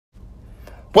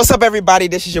What's up, everybody?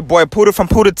 This is your boy Puda from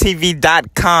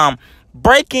PudaTV.com.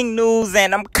 Breaking news,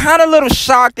 and I'm kind of a little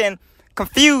shocked and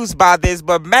confused by this,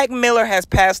 but Mac Miller has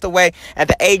passed away at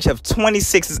the age of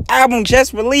 26. His album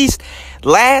just released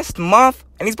last month,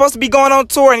 and he's supposed to be going on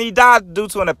tour, and he died due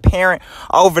to an apparent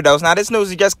overdose. Now, this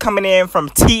news is just coming in from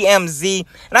TMZ,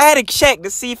 and I had to check to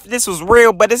see if this was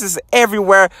real, but this is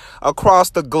everywhere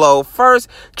across the globe. First,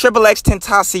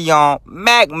 XXXTentacion,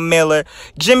 Mac Miller,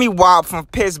 Jimmy Wop from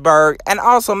Pittsburgh, and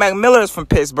also Mac Miller is from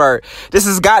Pittsburgh. This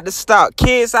has got to stop.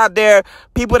 Kids out there,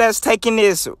 people that's taking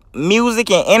this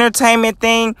music and entertainment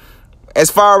thing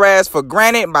as far as for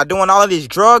granted by doing all of these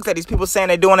drugs that these people saying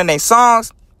they're doing in their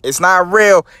songs. It's not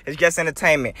real. It's just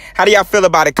entertainment. How do y'all feel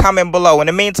about it? Comment below. In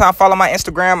the meantime, follow my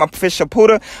Instagram, Official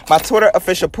Puda, my Twitter,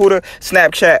 Official Puda,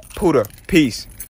 Snapchat, Puda. Peace.